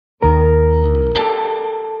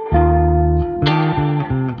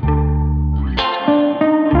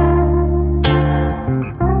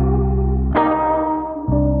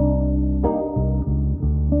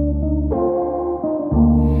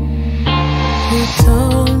You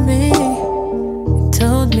told me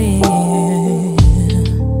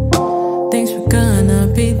things were gonna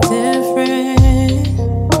be different.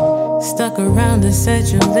 Stuck around and said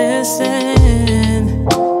you listen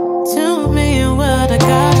to me and what I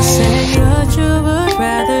gotta say. But you would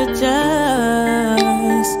rather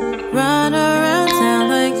just run around town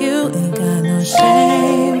like you ain't got no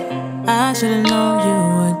shame. I should've known you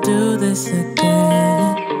would do this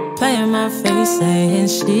again, playing my face saying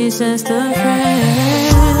she's just a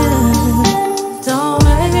friend.